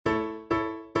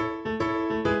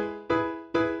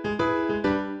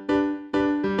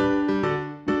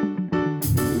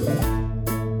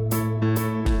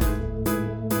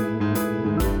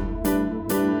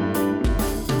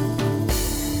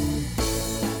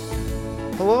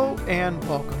Hello and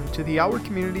welcome to the Our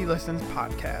Community Listens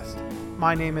podcast.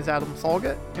 My name is Adam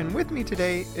Salget, and with me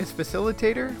today is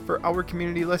facilitator for Our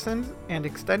Community Listens and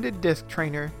extended disc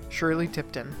trainer Shirley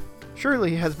Tipton.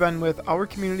 Shirley has been with Our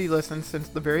Community Listens since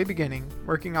the very beginning,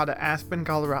 working out of Aspen,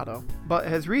 Colorado, but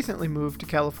has recently moved to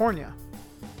California.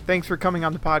 Thanks for coming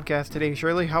on the podcast today,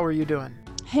 Shirley. How are you doing?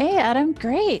 Hey, Adam.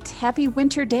 Great. Happy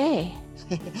winter day.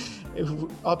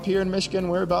 Up here in Michigan,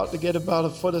 we're about to get about a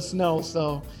foot of snow,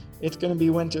 so it's going to be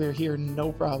winter here,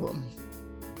 no problem.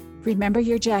 Remember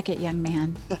your jacket, young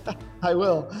man. I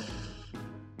will.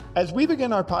 As we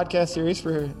begin our podcast series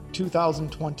for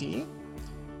 2020,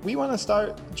 we want to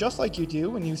start just like you do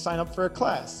when you sign up for a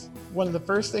class. One of the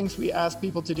first things we ask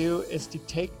people to do is to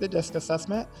take the DISC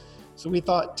assessment. So we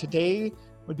thought today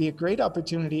would be a great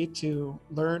opportunity to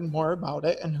learn more about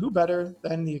it, and who better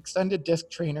than the extended DISC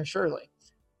trainer, Shirley.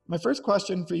 My first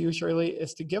question for you, Shirley,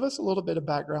 is to give us a little bit of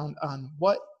background on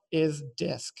what is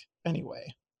DISC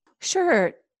anyway?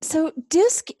 Sure. So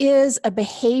DISC is a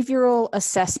behavioral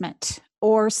assessment,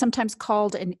 or sometimes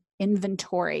called an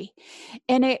inventory.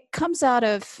 And it comes out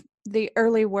of the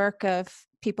early work of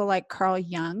people like Carl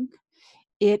Jung.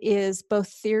 It is both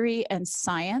theory and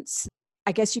science.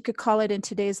 I guess you could call it in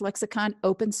today's lexicon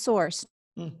open source.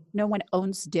 No one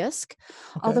owns DISC,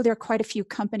 although there are quite a few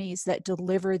companies that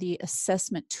deliver the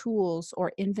assessment tools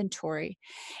or inventory.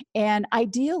 And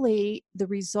ideally, the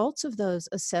results of those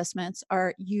assessments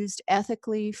are used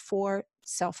ethically for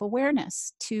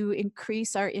self-awareness, to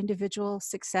increase our individual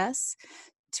success,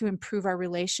 to improve our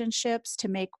relationships, to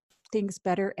make things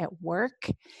better at work.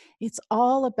 It's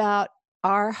all about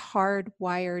our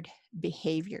hardwired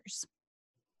behaviors.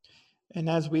 And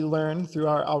as we learn through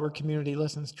our Community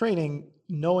Listens training,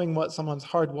 knowing what someone's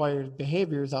hardwired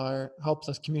behaviors are helps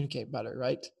us communicate better,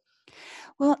 right?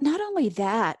 Well, not only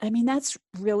that, that's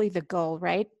really the goal,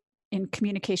 right? In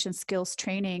communication skills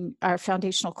training, our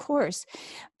foundational course.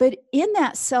 But in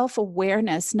that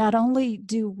self-awareness, not only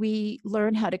do we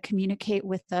learn how to communicate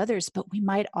with others, but we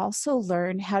might also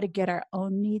learn how to get our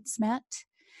own needs met.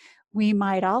 We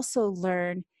might also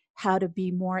learn how to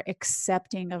be more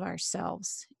accepting of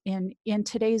ourselves. In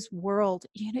today's world,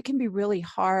 it can be really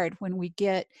hard when we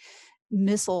get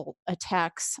missile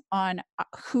attacks on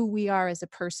who we are as a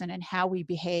person and how we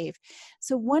behave.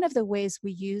 So one of the ways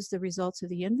we use the results of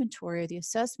the inventory or the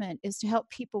assessment is to help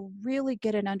people really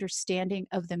get an understanding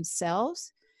of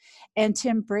themselves and to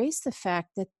embrace the fact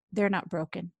that they're not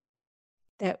broken,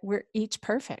 that we're each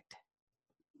perfect.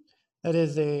 That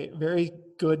is a very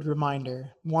good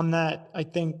reminder, one that I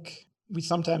think we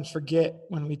sometimes forget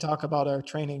when we talk about our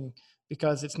training,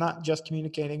 because it's not just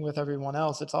communicating with everyone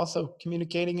else, it's also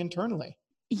communicating internally.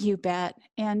 You bet.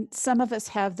 And some of us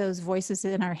have those voices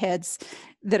in our heads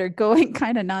that are going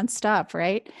kind of nonstop,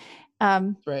 right?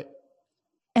 Right.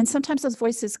 And sometimes those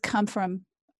voices come from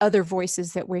other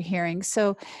voices that we're hearing.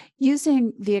 So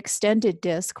using the extended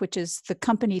DISC, which is the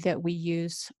company that we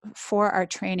use for our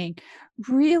training,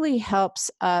 really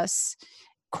helps us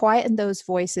quieten those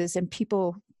voices and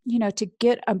people, to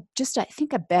get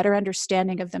a better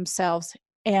understanding of themselves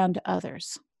and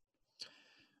others.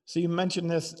 So you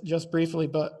mentioned this just briefly,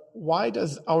 but why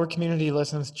does Our Community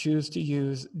Listens choose to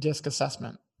use DISC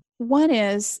assessment? One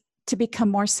is to become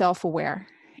more self-aware.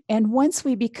 And once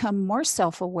we become more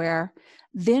self-aware,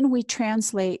 then we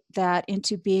translate that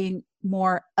into being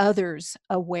more others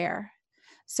aware.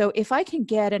 So if I can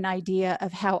get an idea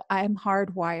of how I'm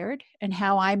hardwired and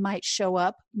how I might show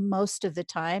up most of the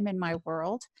time in my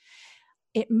world,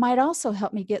 it might also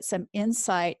help me get some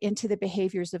insight into the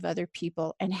behaviors of other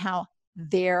people and how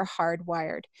they're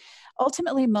hardwired.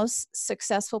 Ultimately, most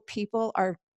successful people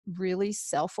are really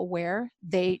self-aware.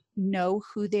 They know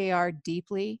who they are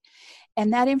deeply.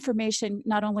 And that information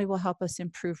not only will help us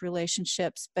improve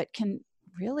relationships, but can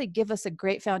really give us a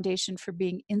great foundation for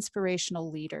being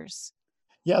inspirational leaders.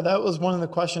 Yeah, that was one of the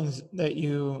questions that that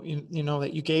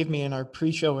you gave me in our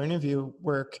pre-show interview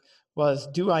work was,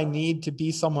 do I need to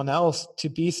be someone else to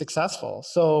be successful?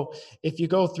 So if you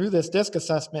go through this DISC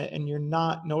assessment and you're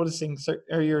not noticing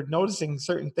you're noticing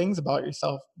certain things about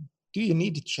yourself, do you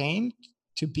need to change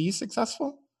to be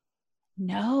successful?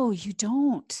 No, you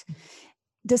don't.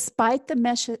 Despite the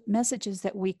messages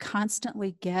that we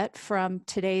constantly get from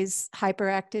today's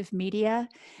hyperactive media,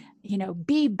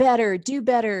 be better, do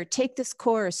better, take this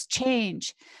course,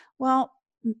 change. Well,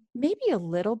 maybe a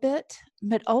little bit,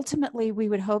 but ultimately we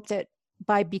would hope that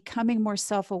by becoming more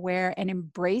self-aware and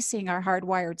embracing our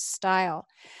hardwired style,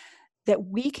 that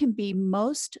we can be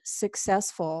most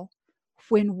successful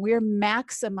when we're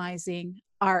maximizing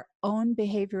our own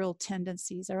behavioral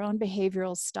tendencies, our own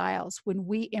behavioral styles, when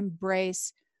we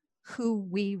embrace who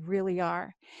we really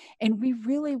are. And we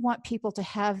really want people to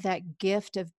have that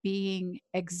gift of being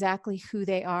exactly who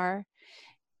they are,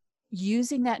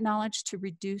 using that knowledge to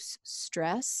reduce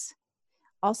stress,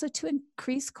 also to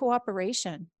increase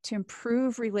cooperation, to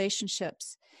improve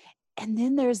relationships. And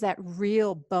then there's that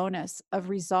real bonus of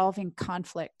resolving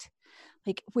conflict.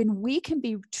 Like when we can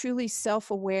be truly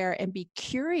self-aware and be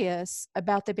curious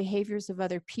about the behaviors of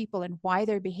other people and why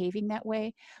they're behaving that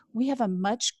way, we have a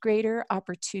much greater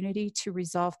opportunity to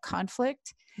resolve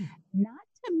conflict, not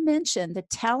to mention the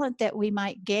talent that we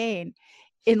might gain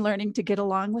in learning to get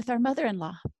along with our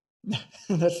mother-in-law.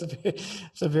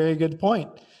 That's a very good point,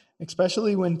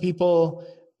 especially when people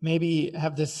maybe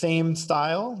have the same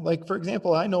style. Like, for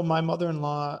example, I know my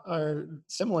mother-in-law are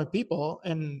similar people,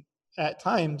 and at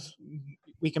times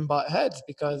we can butt heads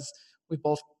because we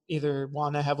both either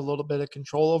want to have a little bit of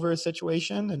control over a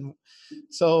situation. And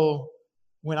so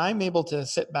when I'm able to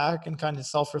sit back and kind of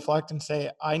self-reflect and say,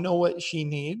 I know what she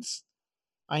needs,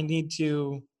 I need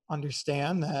to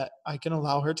understand that I can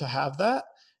allow her to have that,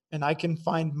 and I can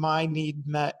find my need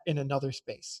met in another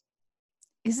space.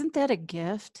 Isn't that a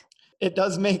gift? It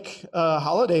does make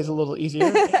holidays a little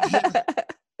easier,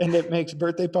 and it makes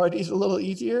birthday parties a little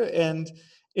easier. And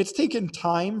it's taken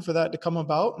time for that to come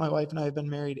about. My wife and I have been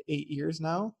married 8 years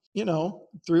now. You know,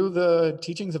 through the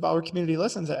teachings of Our Community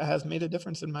Listens, it has made a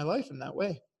difference in my life in that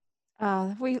way.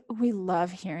 We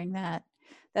love hearing that.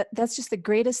 That's just the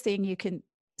greatest thing you can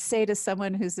say to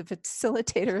someone who's a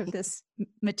facilitator of this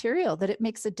material, that it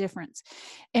makes a difference.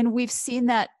 And we've seen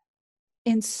that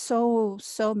in so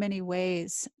many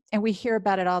ways, and we hear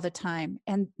about it all the time.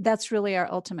 And that's really our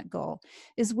ultimate goal,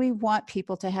 is we want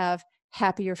people to have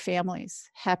happier families,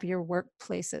 happier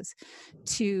workplaces,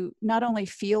 to not only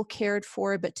feel cared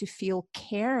for, but to feel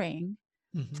caring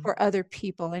Mm-hmm. for other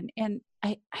people. And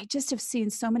I just have seen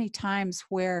so many times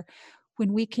where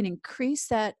when we can increase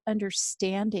that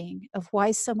understanding of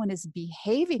why someone is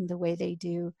behaving the way they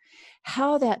do,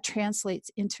 how that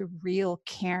translates into real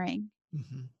caring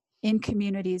Mm-hmm. in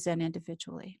communities and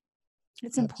individually.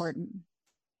 It's important.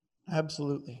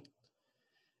 Absolutely.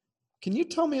 Can you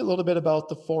tell me a little bit about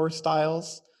the 4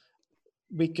 styles?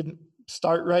 We can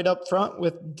start right up front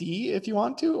with D if you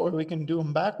want to, or we can do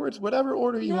them backwards, whatever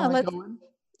order you No, want to go in.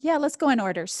 let's go in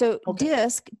order. So Okay.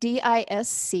 DISC,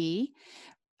 D-I-S-C,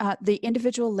 the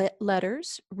individual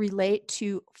letters relate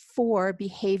to 4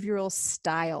 behavioral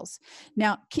styles.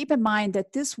 Now, keep in mind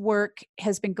that this work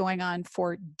has been going on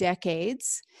for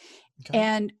decades, Okay.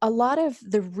 and a lot of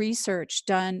the research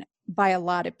done by a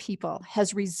lot of people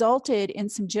has resulted in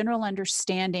some general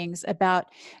understandings about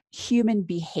human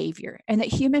behavior, and that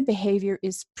human behavior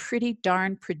is pretty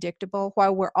darn predictable.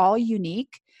 While we're all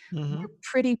unique, Mm-hmm. we're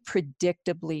pretty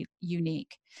predictably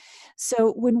unique.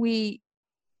 So when we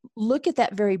look at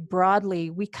that very broadly,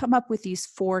 we come up with these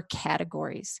 4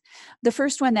 categories. The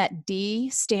first one, that D,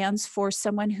 stands for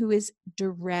someone who is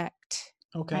direct,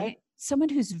 Okay. right? Someone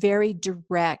who's very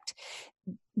direct.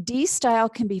 D style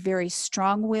can be very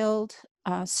strong-willed,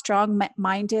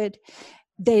 strong-minded.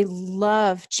 They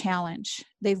love challenge.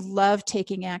 They love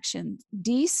taking action.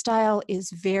 D style is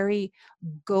very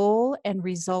goal and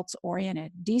results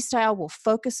oriented. D style will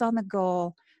focus on the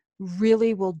goal,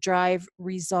 really will drive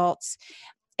results,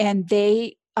 and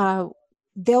they'll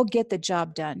get the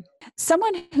job done.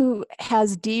 Someone who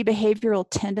has D behavioral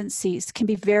tendencies can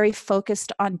be very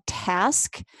focused on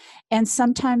task and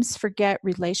sometimes forget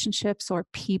relationships or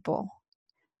people,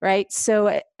 right?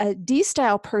 So a D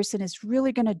style person is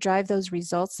really going to drive those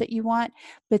results that you want,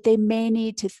 but they may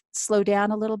need to slow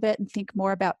down a little bit and think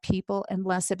more about people and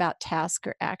less about task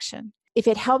or action. If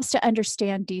it helps to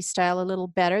understand D style a little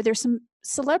better, there's some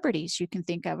celebrities you can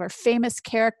think of, or famous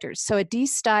characters. So a D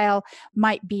style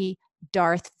might be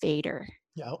Darth Vader.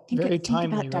 Yeah, Think very about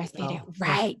timely Darth right Vader. now.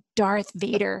 Right, Darth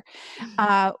Vader.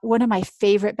 One of my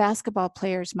favorite basketball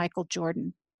players, Michael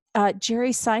Jordan.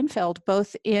 Jerry Seinfeld,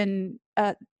 both in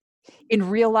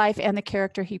real life and the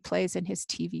character he plays in his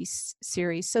TV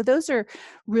series. So those are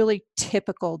really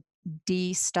typical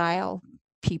D style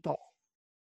people.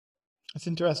 That's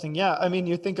interesting. Yeah, I mean,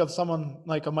 you think of someone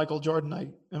like a Michael Jordan. I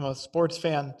am a sports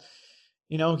fan.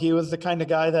 You know, he was the kind of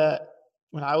guy that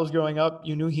when I was growing up,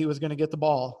 you knew he was going to get the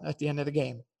ball at the end of the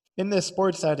game. In this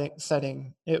sports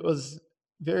setting, it was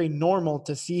very normal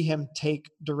to see him take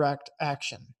direct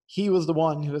action. He was the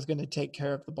one who was going to take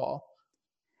care of the ball.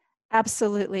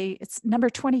 Absolutely. It's number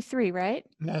 23, right?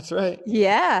 That's right.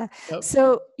 Yeah. Yep.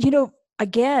 So,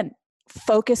 again,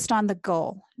 focused on the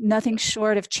goal, nothing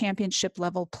short of championship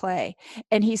level play.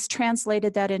 And he's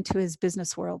translated that into his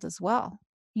business world as well.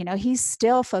 He's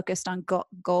still focused on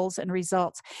goals and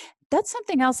results. that's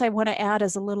something else I want to add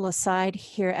as a little aside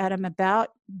here, Adam, about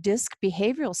DISC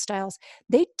behavioral styles.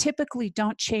 They typically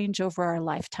don't change over our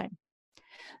lifetime.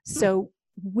 Hmm. So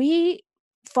we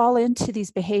fall into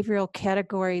these behavioral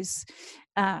categories,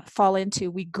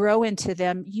 we grow into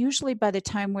them usually by the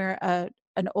time we're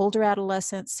an older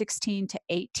adolescent, 16 to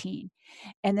 18.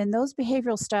 And then those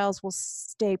behavioral styles will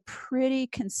stay pretty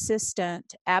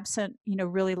consistent, absent,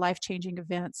 really life-changing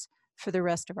events for the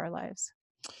rest of our lives.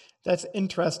 That's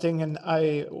interesting, and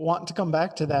I want to come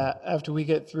back to that after we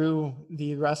get through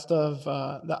the rest of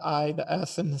the I, the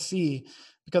S, and the C,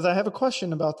 because I have a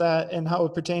question about that and how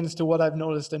it pertains to what I've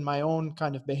noticed in my own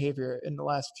kind of behavior in the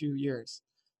last few years.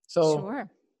 So Sure.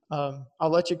 I'll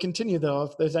let you continue, though.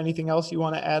 If there's anything else you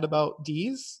want to add about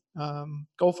D's,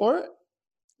 go for it.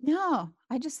 No,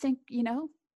 I just think,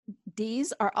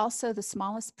 Ds are also the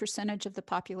smallest percentage of the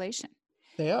population.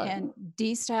 They are. And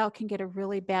D style can get a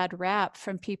really bad rap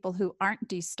from people who aren't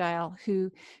D style,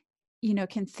 who,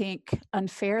 can think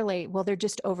unfairly, well, they're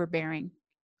just overbearing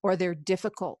or they're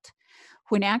difficult.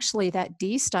 When actually that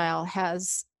D style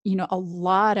has, a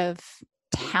lot of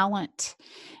talent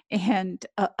and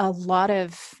a lot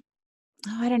of,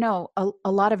 I don't know,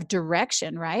 a lot of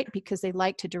direction, right? Because they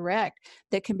like to direct,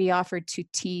 that can be offered to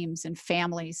teams and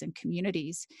families and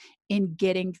communities in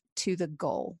getting to the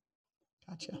goal.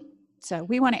 Gotcha. So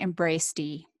we want to embrace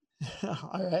D.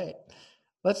 All right.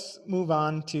 Let's move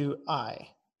on to I.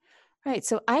 Right.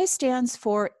 So I stands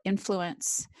for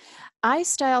influence. I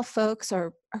style folks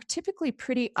are typically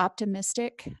pretty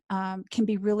optimistic, can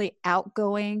be really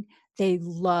outgoing. They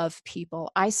love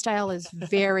people. I style is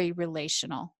very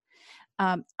relational.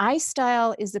 I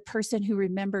style is the person who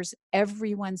remembers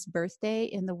everyone's birthday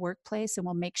in the workplace and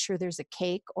will make sure there's a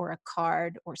cake or a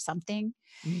card or something.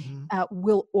 Hmm.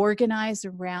 Will organize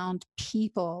around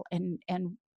people and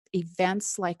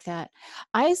events like that.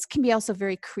 Eyes can be also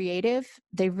very creative.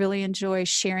 They really enjoy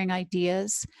sharing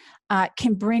ideas,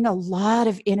 can bring a lot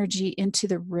of energy into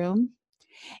the room,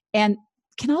 and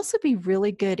can also be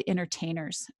really good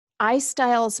entertainers. Eye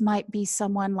styles might be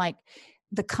someone like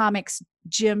the comics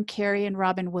Jim Carrey and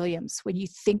Robin Williams. When you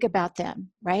think about them,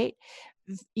 right?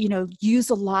 Use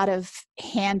a lot of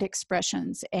hand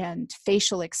expressions and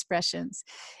facial expressions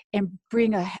and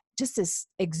bring just this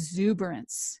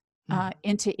exuberance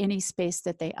into any space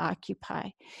that they occupy.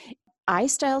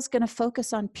 iStyle is going to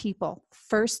focus on people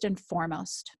first and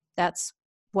foremost. That's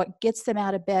what gets them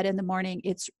out of bed in the morning.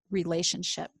 It's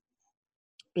relationship.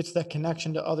 It's that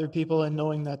connection to other people and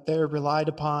knowing that they're relied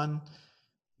upon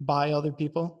by other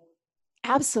people.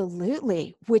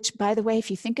 Absolutely. Which, by the way, if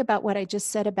you think about what I just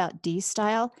said about D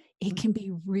style, it can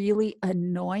be really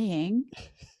annoying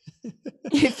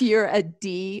if you're a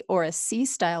D or a C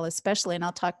style, especially. And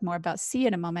I'll talk more about C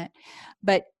in a moment.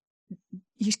 But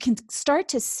you can start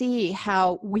to see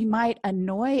how we might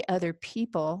annoy other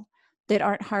people that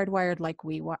aren't hardwired like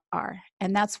we are.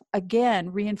 And that's,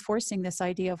 again, reinforcing this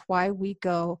idea of why we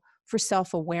go for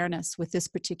self-awareness with this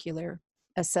particular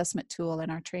assessment tool in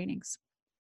our trainings.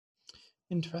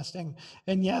 Interesting.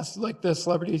 And yes, like the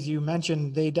celebrities you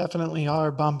mentioned, they definitely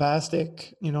are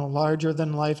bombastic, larger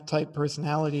than life type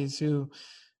personalities who,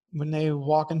 when they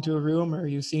walk into a room or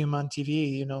you see them on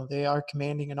TV, they are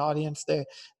commanding an audience. They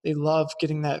love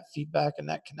getting that feedback and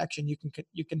that connection.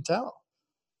 You can tell.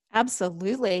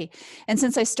 Absolutely. And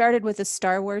since I started with a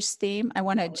Star Wars theme, I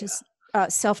want to Oh, just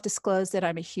self-disclose that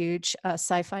I'm a huge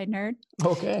sci-fi nerd. yeah.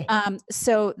 Okay.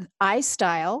 So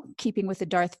iStyle, keeping with the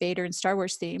Darth Vader and Star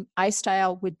Wars theme,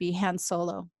 iStyle would be Han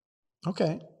Solo.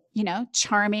 Okay.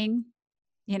 Charming,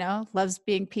 loves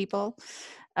being people,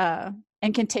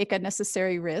 and can take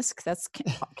unnecessary risk. That's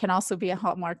can also be a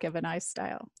hallmark of an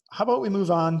iStyle. How about we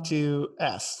move on to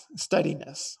S,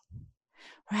 steadiness?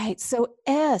 Right. So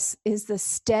S is the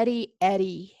steady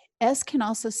Eddie. S can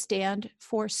also stand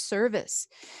for service.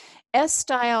 S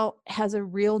style has a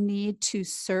real need to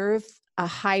serve a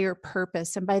higher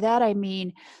purpose. And by that, I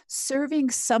mean serving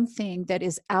something that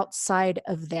is outside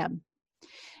of them.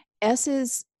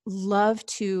 S's love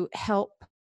to help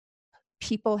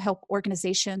people, help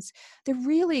organizations. They're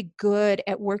really good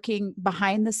at working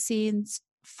behind the scenes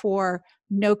for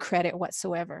no credit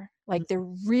whatsoever. Like they're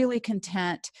really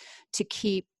content to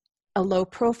keep a low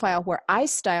profile, where I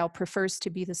style prefers to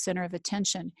be the center of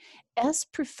attention. S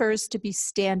prefers to be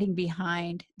standing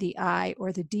behind the I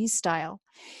or the D style.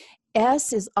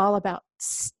 S is all about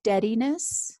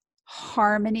steadiness,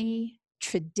 harmony,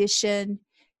 tradition,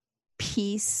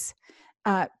 peace,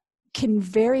 can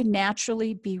very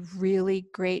naturally be really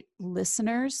great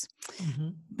listeners, Mm-hmm.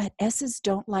 but S's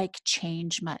don't like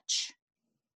change much.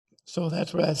 So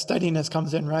that's where that steadiness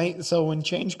comes in, right? So when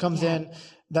change comes Yeah. in,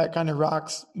 that kind of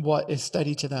rocks what is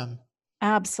steady to them.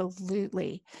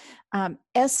 Absolutely.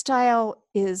 S style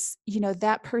is,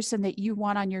 that person that you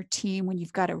want on your team when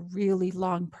you've got a really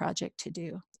long project to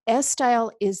do. S style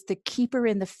is the keeper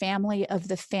in the family of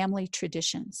the family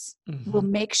traditions. Will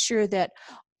Hmm. make sure that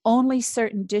only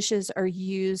certain dishes are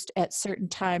used at certain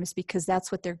times because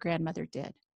that's what their grandmother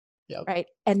did, Yep. right?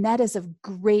 And that is of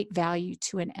great value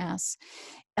to an S.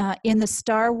 In the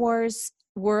Star Wars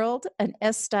world, an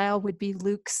S style would be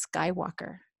Luke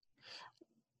Skywalker.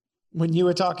 When you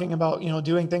were talking about,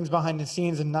 doing things behind the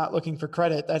scenes and not looking for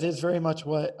credit, that is very much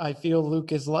what I feel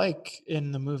Luke is like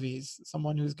in the movies.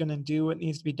 Someone who's going to do what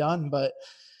needs to be done, but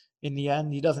in the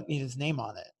end, he doesn't need his name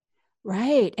on it.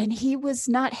 Right, and he was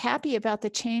not happy about the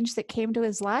change that came to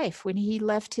his life when he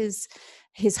left his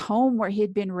home where he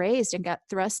had been raised and got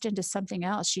thrust into something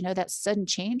else. That sudden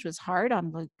change was hard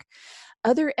on Luke.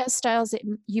 Other S styles that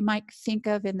you might think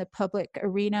of in the public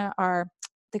arena are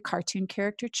the cartoon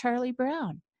character Charlie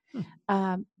Brown,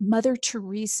 Hmm. Mother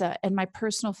Teresa, and my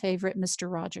personal favorite,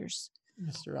 Mr. Rogers.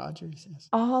 Mr. Rogers, yes.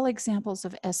 All examples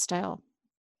of S style.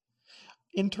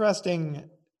 Interesting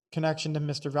connection to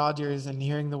Mr. Rogers and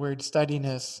hearing the word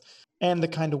steadiness and the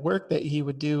kind of work that he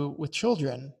would do with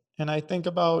children. And I think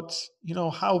about,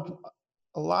 how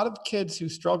a lot of kids who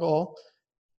struggle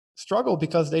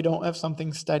because they don't have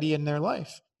something steady in their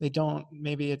life. They don't,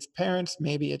 maybe it's parents,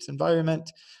 maybe it's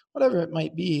environment, whatever it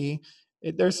might be.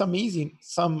 There's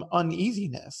some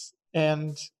uneasiness.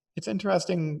 And it's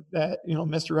interesting that,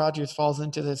 Mr. Rogers falls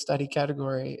into this study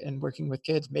category and working with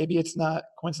kids. Maybe it's not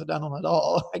coincidental at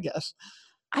all, I guess.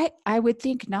 I would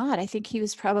think not. I think he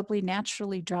was probably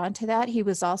naturally drawn to that. He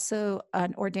was also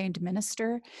an ordained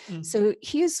minister. Mm. So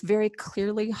he is very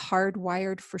clearly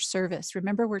hardwired for service.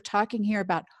 Remember, we're talking here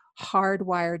about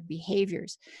hardwired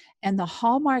behaviors. And the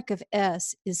hallmark of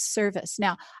S is service.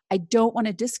 Now, I don't want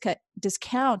to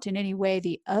discount in any way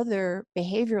the other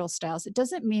behavioral styles. It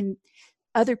doesn't mean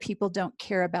other people don't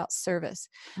care about service.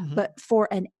 Mhm. But for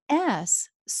an S,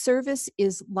 service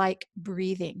is like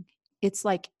breathing. It's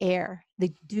like air.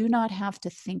 They do not have to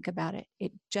think about it.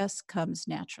 It just comes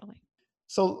naturally.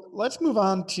 So let's move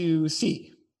on to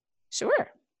C.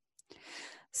 Sure.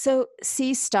 So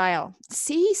C style.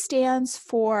 C stands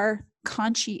for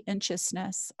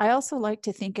conscientiousness. I also like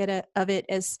to think of it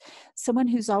as someone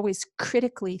who's always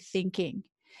critically thinking.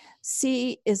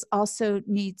 C is also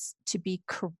needs to be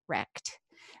correct.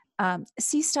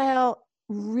 C style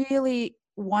really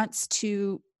wants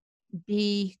to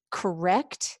be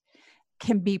correct,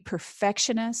 can be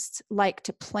perfectionists, like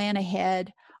to plan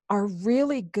ahead, are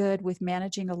really good with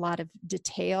managing a lot of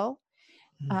detail.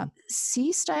 Mhm.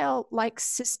 C style likes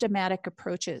systematic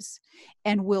approaches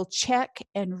and will check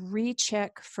and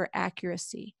recheck for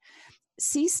accuracy.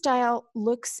 C style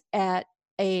looks at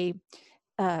a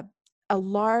uh, a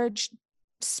large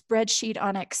spreadsheet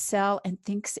on Excel and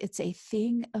thinks it's a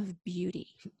thing of beauty,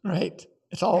 Right.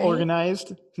 It's all right?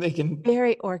 organized. They can.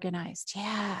 Very organized.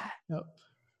 Yeah. Yep.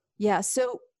 Yeah.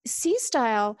 So C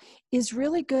style is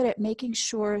really good at making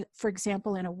sure, for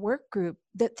example, in a work group,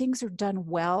 that things are done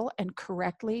well and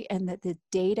correctly and that the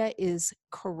data is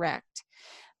correct.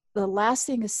 The last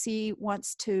thing a C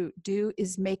wants to do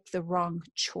is make the wrong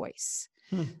choice.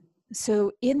 Hmm.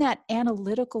 So, in that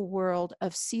analytical world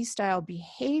of C style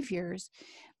behaviors,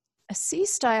 a C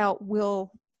style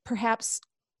will perhaps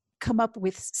come up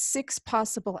with 6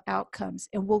 possible outcomes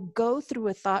and we'll go through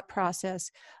a thought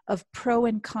process of pro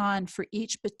and con for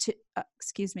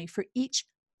for each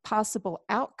possible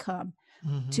outcome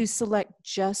Mhm. to select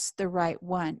just the right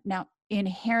one. Now,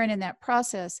 inherent in that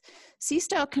process, C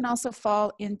style can also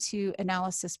fall into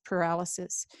analysis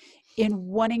paralysis. In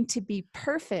wanting to be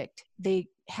perfect, they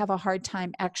have a hard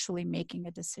time actually making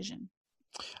a decision.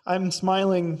 I'm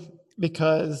smiling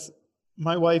because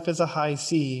my wife is a high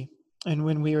C. And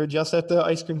when we were just at the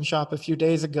ice cream shop a few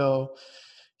days ago,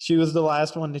 she was the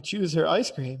last one to choose her ice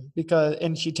cream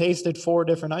and she tasted 4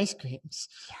 different ice creams.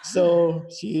 Yeah. So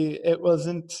it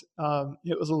wasn't,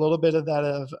 it was a little bit of that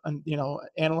of,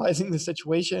 analyzing the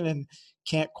situation and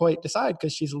can't quite decide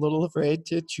because she's a little afraid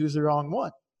to choose the wrong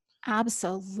one.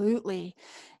 Absolutely.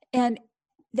 And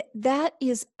that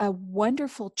is a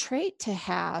wonderful trait to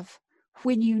have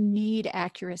when you need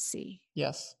accuracy,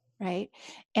 Yes. right?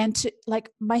 And to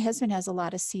like my husband has a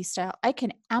lot of C style. I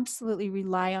can absolutely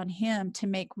rely on him to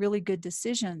make really good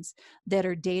decisions that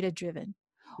are data driven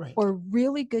Right. or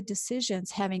really good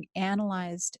decisions having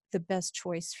analyzed the best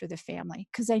choice for the family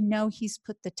because I know he's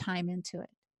put the time into it,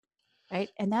 right?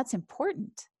 And that's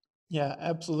important. Yeah,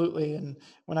 absolutely. And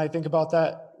when I think about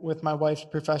that with my wife's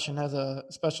profession as a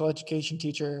special education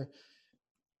teacher,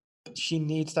 she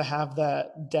needs to have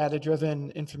that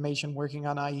data-driven information working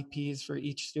on IEPs for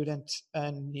each student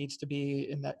and needs to be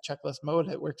in that checklist mode.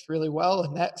 It works really well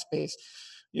in that space.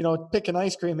 Picking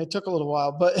ice cream, it took a little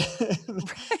while, but in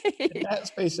Right. that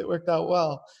space, it worked out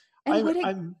well. And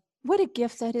I'm what a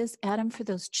gift that is, Adam, for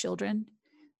those children,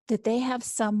 that they have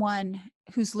someone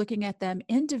who's looking at them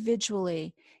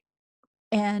individually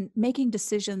and making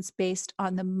decisions based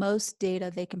on the most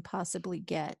data they can possibly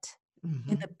get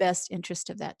in mhm. the best interest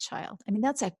of that child. I mean,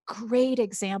 that's a great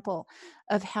example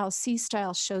of how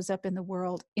C-style shows up in the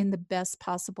world in the best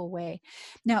possible way.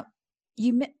 Now,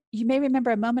 you may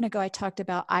remember a moment ago I talked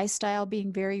about I-style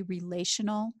being very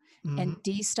relational and Mhm.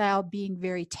 D-style being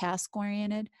very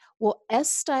task-oriented. Well,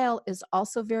 S-style is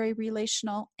also very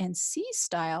relational and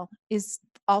C-style is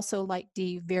also like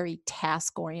D, very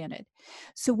task-oriented.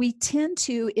 So we tend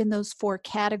to, in those four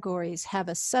categories, have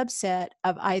a subset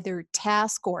of either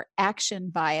task or action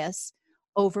bias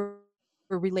over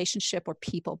relationship or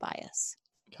people bias.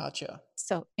 Gotcha.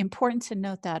 So important to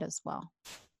note that as well.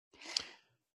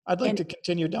 I'd like And to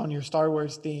continue down your Star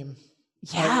Wars theme.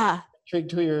 I'm yeah,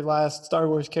 intrigued who your last Star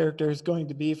Wars character is going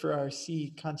to be for our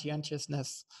C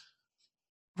conscientiousness.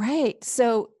 right.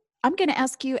 So I'm going to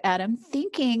ask you, Adam,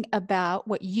 thinking about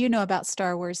what you know about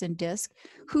Star Wars and Disc,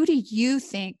 who do you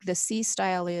think the C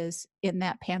style is in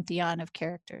that pantheon of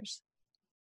characters?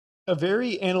 A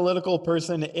very analytical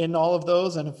person in all of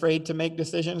those and afraid to make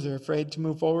decisions or afraid to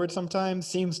move forward sometimes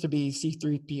seems to be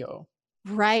C3PO.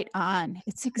 Right on.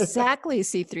 It's exactly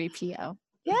C3PO.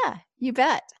 Yeah, you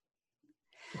bet.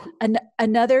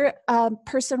 Another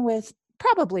person with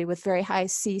probably with very high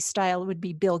C style would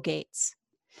be Bill Gates.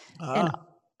 And Ah,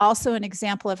 also an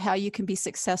example of how you can be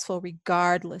successful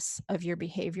regardless of your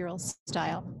behavioral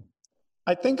style.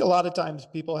 I think a lot of times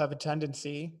people have a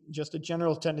tendency, just a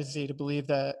general tendency, to believe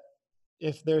that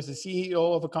if there's a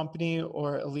CEO of a company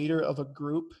or a leader of a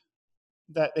group,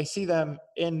 that they see them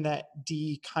in that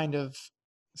D kind of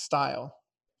style.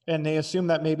 And they assume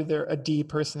that maybe they're a D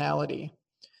personality.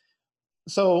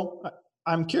 So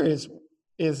I'm curious,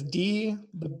 is D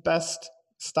the best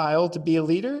style to be a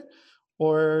leader?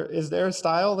 Or is there a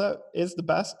style that is the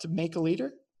best to make a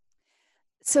leader?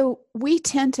 So we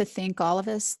tend to think, all of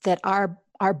us, that our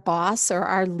boss or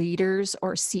our leaders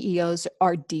or CEOs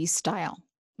are D style.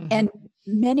 And Hmm.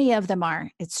 many of them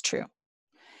are, it's true.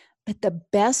 But the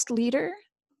best leader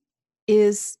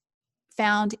is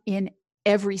found in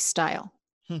every style.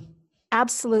 Hmm.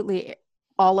 Absolutely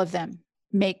all of them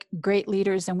make great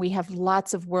leaders, and we have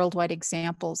lots of worldwide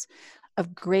examples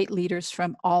of great leaders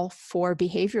from all four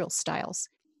behavioral styles.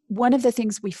 One of the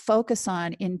things we focus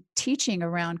on in teaching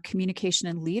around communication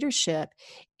and leadership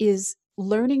is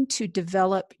learning to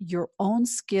develop your own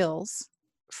skills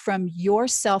from your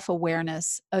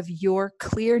self-awareness of your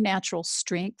clear natural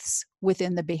strengths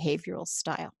within the behavioral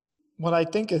style. What I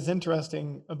think is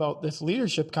interesting about this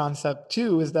leadership concept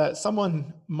too is that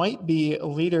someone might be a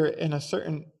leader in a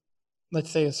certain, let's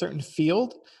say, a certain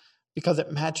field because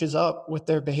it matches up with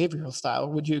their behavioral style.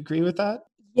 Would you agree with that?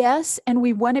 Yes, and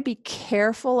we want to be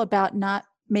careful about not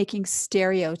making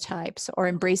stereotypes or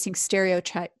embracing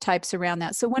stereotypes around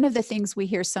that. So one of the things we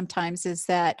hear sometimes is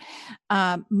that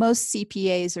most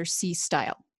CPAs are C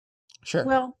style. Sure.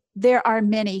 Well, there are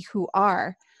many who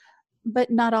are, but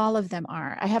not all of them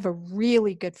are. I have a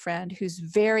really good friend who's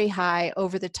very high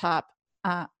over the top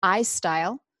I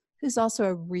style, who's also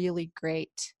a really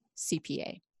great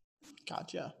CPA.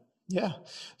 Gotcha. Yeah.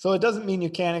 So it doesn't mean you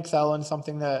can't excel in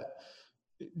something that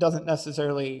doesn't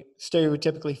necessarily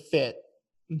stereotypically fit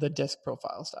the disc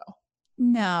profile style.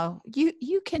 No,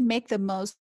 you can make the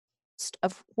most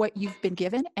of what you've been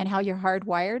given and how you're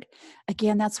hardwired.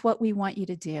 Again, that's what we want you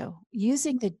to do.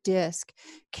 Using the disc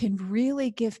can really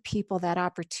give people that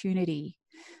opportunity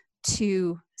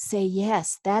to say,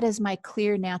 yes, that is my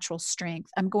clear natural strength.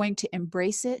 I'm going to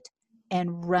embrace it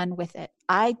and run with it.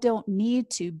 I don't need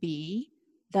to be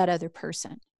that other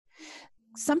person.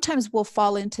 Sometimes we'll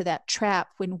fall into that trap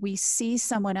when we see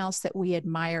someone else that we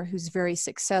admire who's very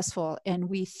successful, and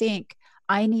we think,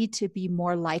 I need to be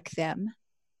more like them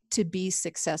to be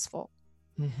successful.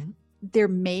 Mhm. There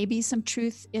may be some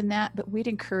truth in that, but we'd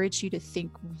encourage you to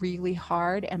think really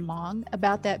hard and long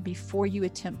about that before you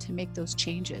attempt to make those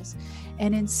changes.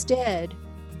 And instead,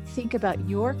 think about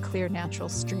your clear natural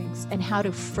strengths and how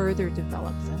to further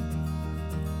develop them.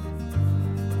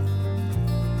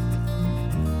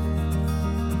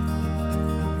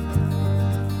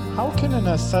 How can an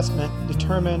assessment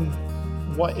determine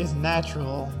what is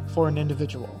natural for an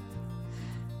individual?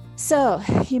 So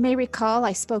you may recall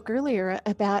I spoke earlier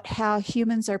about how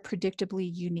humans are predictably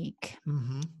unique.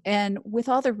 Mm-hmm. And with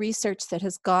all the research that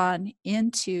has gone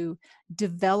into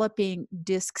developing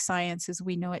disc science as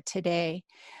we know it today,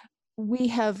 we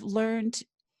have learned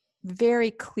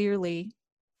very clearly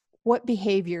what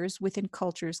behaviors within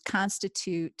cultures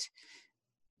constitute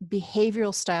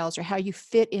behavioral styles or how you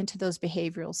fit into those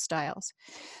behavioral styles.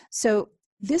 So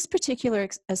this particular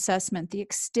assessment, the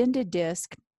extended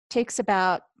disc, takes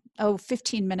about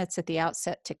 15 minutes at the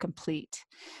outset to complete.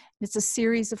 It's a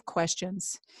series of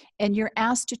questions, and you're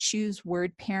asked to choose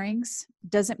word pairings.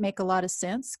 Doesn't make a lot of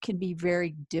sense, can be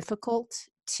very difficult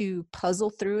to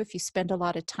puzzle through if you spend a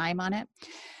lot of time on it.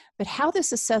 But how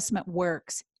this assessment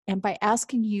works, and by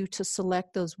asking you to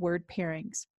select those word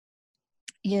pairings,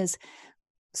 is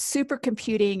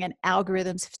supercomputing and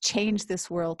algorithms have changed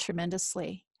this world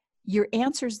tremendously. Your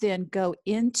answers then go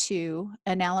into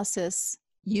analysis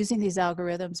using these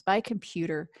algorithms by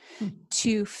computer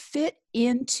to fit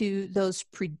into those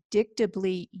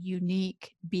predictably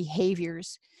unique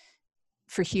behaviors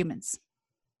for humans.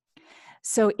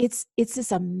 So it's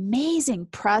this amazing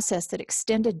process that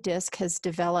Extended Disc has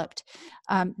developed.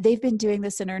 They've been doing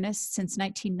this in earnest since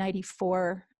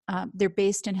 1994. They're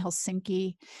based in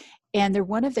Helsinki, and they're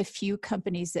one of the few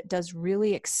companies that does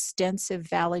really extensive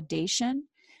validation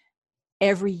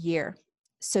every year.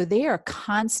 So they are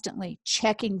constantly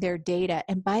checking their data.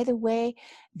 And by the way,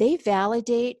 they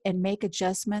validate and make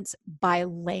adjustments by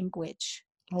language.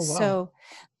 Oh, wow. So,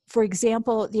 for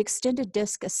example, the extended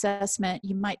disc assessment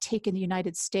you might take in the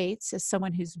United States as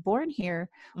someone who's born here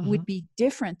would be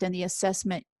different than the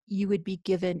assessment you would be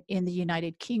given in the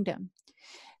United Kingdom.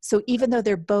 So even though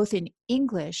they're both in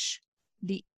English,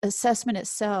 the assessment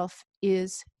itself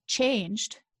is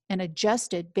changed and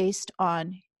adjusted based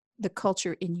on the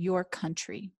culture in your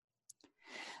country.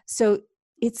 So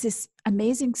it's this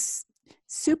amazing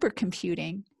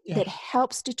supercomputing that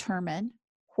helps determine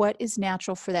what is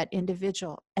natural for that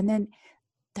individual. And then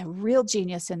the real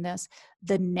genius in this,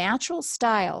 the natural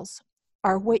styles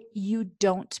are what you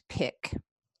don't pick.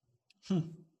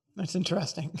 That's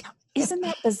interesting. Isn't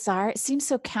that bizarre? It seems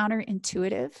so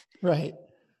counterintuitive. Right.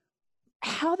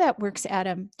 How that works,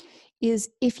 Adam, is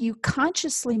if you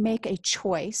consciously make a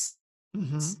choice,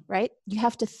 right? You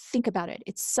have to think about it.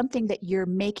 It's something that you're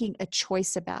making a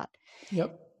choice about.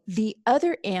 Yep. The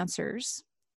other answers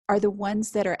are the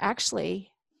ones that are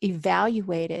actually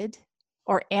evaluated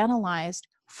or analyzed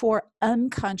for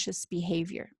unconscious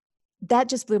behavior. That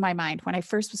just blew my mind when I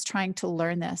first was trying to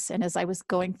learn this, and as I was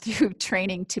going through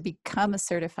training to become a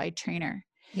certified trainer.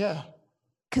 Yeah.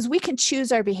 Because we can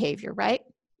choose our behavior, right?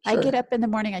 Sure. I get up in the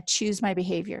morning, I choose my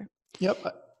behavior.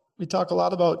 Yep. We talk a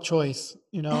lot about choice,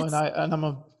 and I'm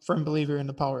a firm believer in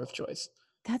the power of choice.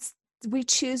 We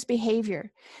choose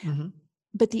behavior.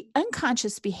 But the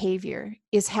unconscious behavior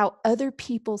is how other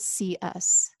people see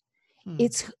us.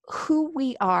 It's who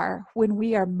we are when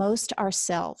we are most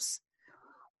ourselves.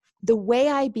 The way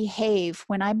I behave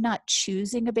when I'm not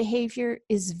choosing a behavior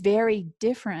is very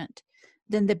different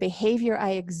than the behavior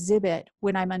I exhibit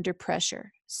when I'm under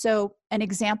pressure. So an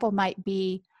example might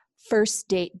be first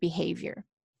date behavior.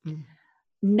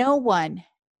 No one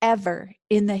ever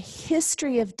in the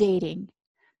history of dating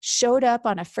showed up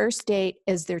on a first date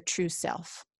as their true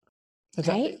self.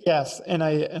 Right? Yes, and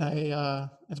I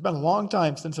it's been a long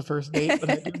time since the first date,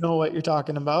 but I do know what you're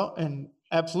talking about, and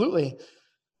absolutely,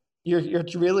 you're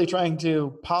really trying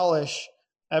to polish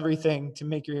everything to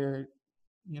make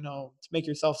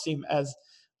yourself seem as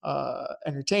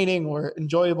entertaining or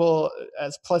enjoyable,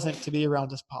 as pleasant to be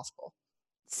around as possible.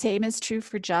 Same is true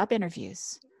for job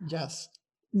interviews. Yes.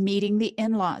 Meeting the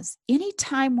in-laws.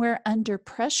 Anytime we're under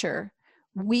pressure,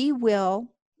 we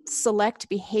will select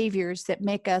behaviors that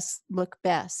make us look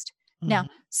best. Now,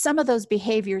 some of those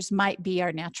behaviors might be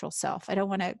our natural self. I don't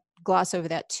want to gloss over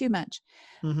that too much.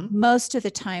 Most of the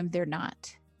time, they're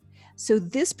not. So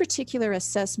this particular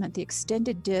assessment, the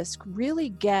extended disc, really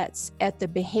gets at the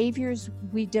behaviors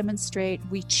we demonstrate,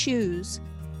 we choose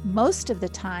most of the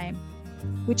time,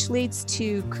 which leads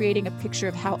to creating a picture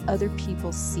of how other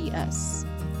people see us.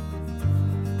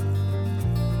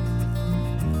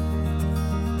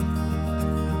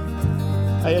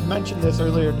 I had mentioned this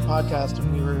earlier in the podcast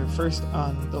when we were first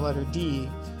on the letter D.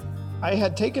 I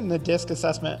had taken the DISC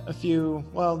assessment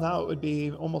now it would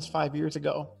be almost 5 years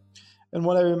ago. And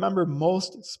what I remember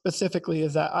most specifically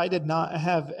is that I did not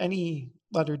have any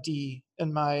letter D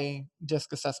in my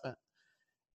DISC assessment.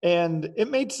 And it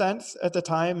made sense at the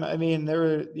time. I mean, there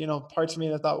were, parts of me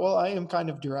that thought, well, I am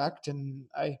kind of direct,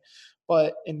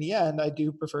 but in the end, I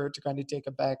do prefer to kind of take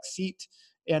a back seat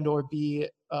and or be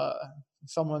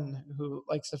someone who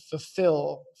likes to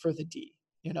fulfill for the D,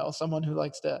 someone who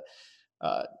likes to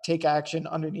take action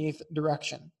underneath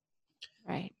direction.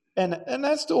 Right. And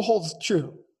that still holds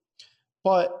true.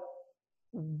 But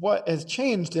what has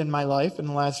changed in my life in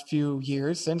the last few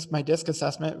years since my DISC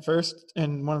assessment, first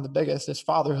and one of the biggest, is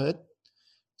fatherhood.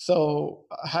 So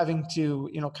having to,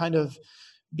 kind of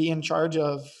be in charge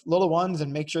of little ones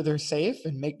and make sure they're safe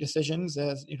and make decisions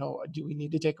as, do we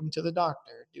need to take them to the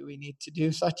doctor? Do we need to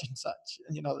do such and such?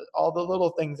 All the little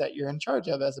things that you're in charge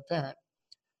of as a parent.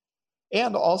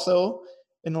 And also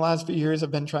in the last few years,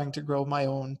 I've been trying to grow my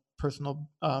own personal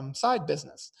side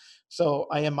business. So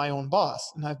I am my own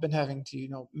boss, and I've been having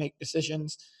to, make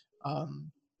decisions,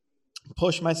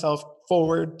 push myself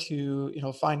forward to,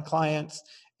 find clients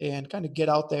and kind of get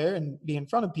out there and be in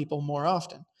front of people more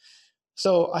often.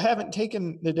 So I haven't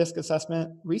taken the DISC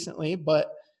assessment recently,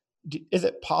 but is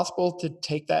it possible to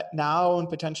take that now and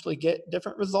potentially get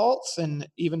different results? And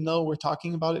even though we're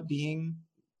talking about it being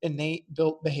innate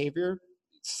built behavior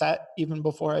set even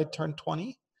before I turned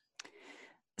 20?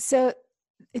 So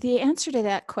the answer to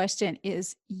that question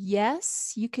is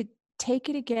yes, you could take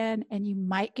it again and you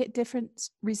might get different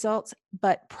results,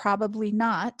 but probably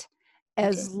not,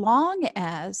 as long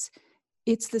as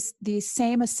it's the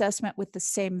same assessment with the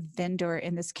same vendor,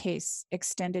 in this case,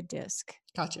 Extended DISC.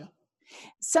 Gotcha.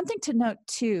 Something to note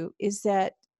too is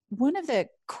that one of the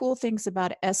cool things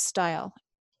about S-Style,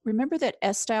 remember that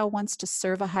S-Style wants to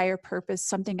serve a higher purpose,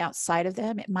 something outside of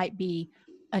them. It might be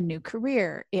a new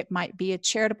career. It might be a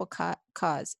charitable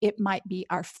cause. It might be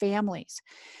our families.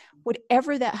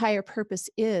 Whatever that higher purpose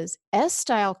is,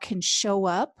 S-Style can show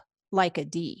up like a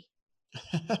D.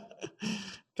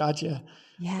 Gotcha.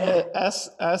 Yeah.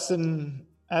 S and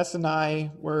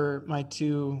I were my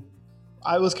two.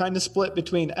 I was kind of split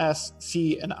between S,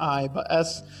 C, and I, but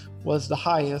S was the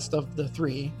highest of the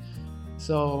three.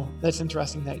 So that's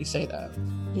interesting that you say that.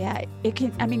 Yeah, it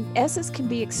can. I mean, S's can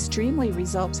be extremely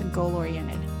results and goal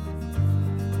oriented.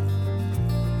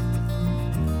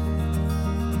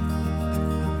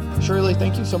 Shirley,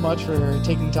 thank you so much for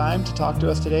taking time to talk to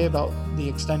us today about the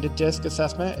Extended DISC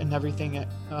assessment and everything it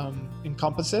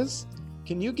encompasses.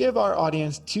 Can you give our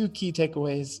audience 2 key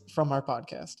takeaways from our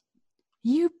podcast?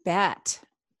 You bet.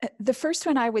 The first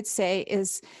one I would say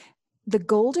is the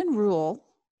golden rule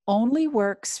only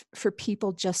works for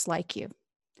people just like you,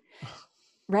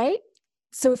 right?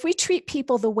 So if we treat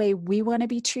people the way we want to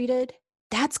be treated,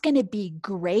 that's going to be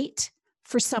great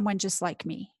for someone just like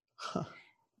me.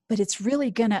 But it's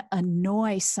really going to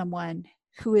annoy someone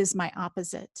who is my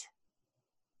opposite.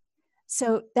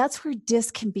 So that's where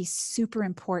DISC can be super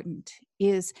important,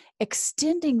 is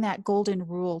extending that golden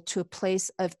rule to a place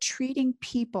of treating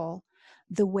people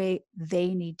the way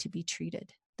they need to be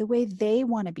treated, the way they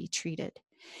want to be treated.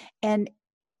 And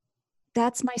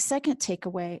that's my second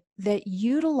takeaway, that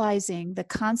utilizing the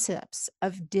concepts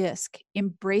of DISC,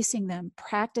 embracing them,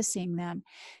 practicing them,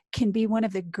 can be one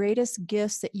of the greatest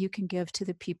gifts that you can give to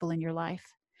the people in your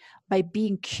life. By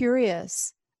being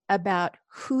curious about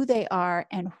who they are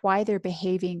and why they're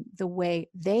behaving the way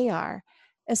they are,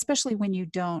 especially when you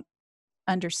don't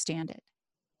understand it.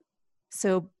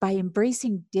 So by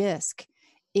embracing DISC,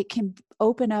 it can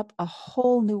open up a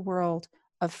whole new world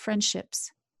of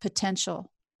friendships,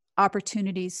 potential,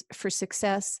 opportunities for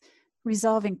success,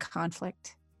 resolving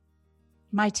conflict.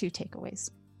 My 2 takeaways.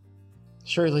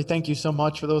 Shirley, thank you so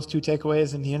much for those 2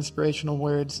 takeaways and the inspirational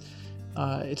words.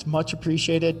 It's much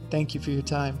appreciated. Thank you for your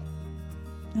time.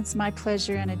 It's my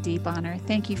pleasure and a deep honor.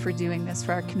 Thank you for doing this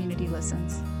for our community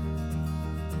listens.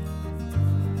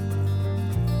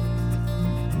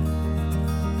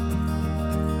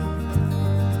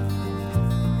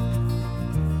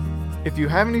 If you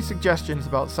have any suggestions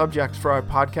about subjects for our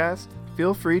podcast,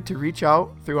 feel free to reach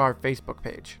out through our Facebook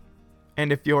page.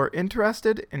 And if you're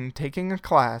interested in taking a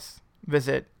class,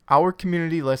 visit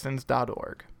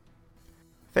ourcommunitylistens.org.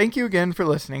 Thank you again for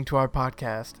listening to our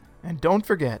podcast, and don't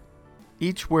forget,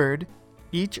 each word,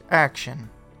 each action,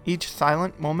 each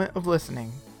silent moment of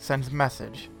listening sends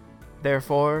message.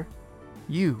 Therefore,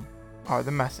 you are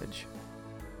the message.